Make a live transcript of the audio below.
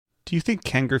Do you think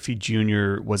Ken Griffey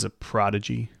Jr. was a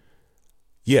prodigy?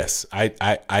 Yes,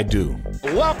 I do.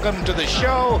 Welcome to the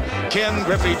show, Ken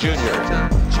Griffey Jr.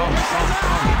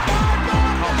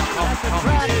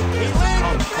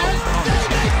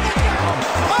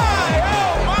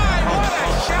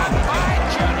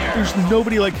 There's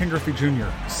nobody like Ken Griffey Jr.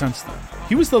 since then.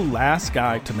 He was the last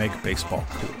guy to make baseball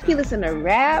cool. He listened to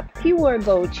rap. He wore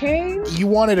gold chains. You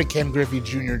wanted a Ken Griffey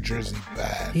Jr. jersey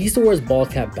bad. He used to wear his ball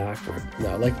cap backward.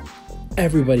 No, like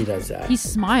everybody does that. He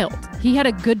smiled. He had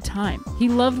a good time. He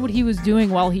loved what he was doing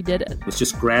while he did it. It's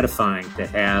just gratifying to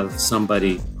have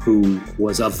somebody who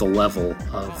was of the level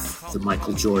of the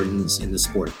Michael Jordans in the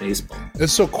sport of baseball.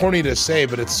 It's so corny to say,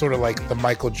 but it's sort of like the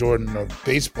Michael Jordan of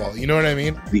baseball. You know what I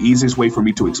mean? The easiest way for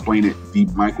me to explain it, the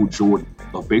Michael Jordan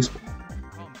of baseball.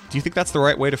 Do you think that's the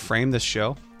right way to frame this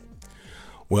show?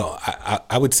 Well,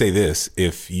 I would say this.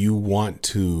 If you want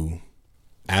to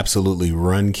absolutely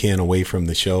run Ken away from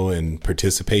the show and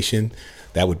participation,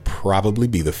 that would probably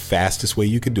be the fastest way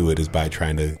you could do it, is by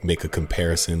trying to make a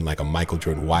comparison like a Michael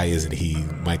Jordan. Why isn't he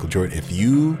Michael Jordan? If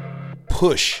you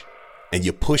push and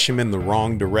you push him in the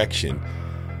wrong direction,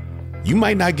 you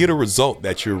might not get a result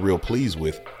that you're real pleased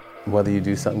with. Whether you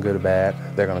do something good or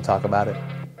bad, they're going to talk about it.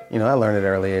 You know, I learned at an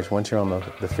early age, once you're on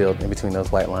the field in between those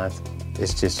white lines,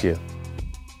 it's just you.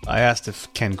 I asked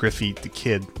if Ken Griffey, the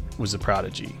kid, was a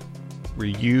prodigy. Were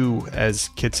you, as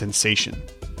Kid Sensation,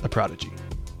 a prodigy?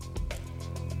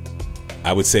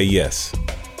 I would say yes.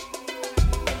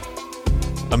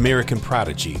 American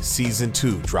Prodigy Season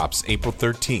 2 drops April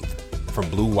 13th from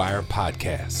Blue Wire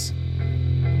Podcasts.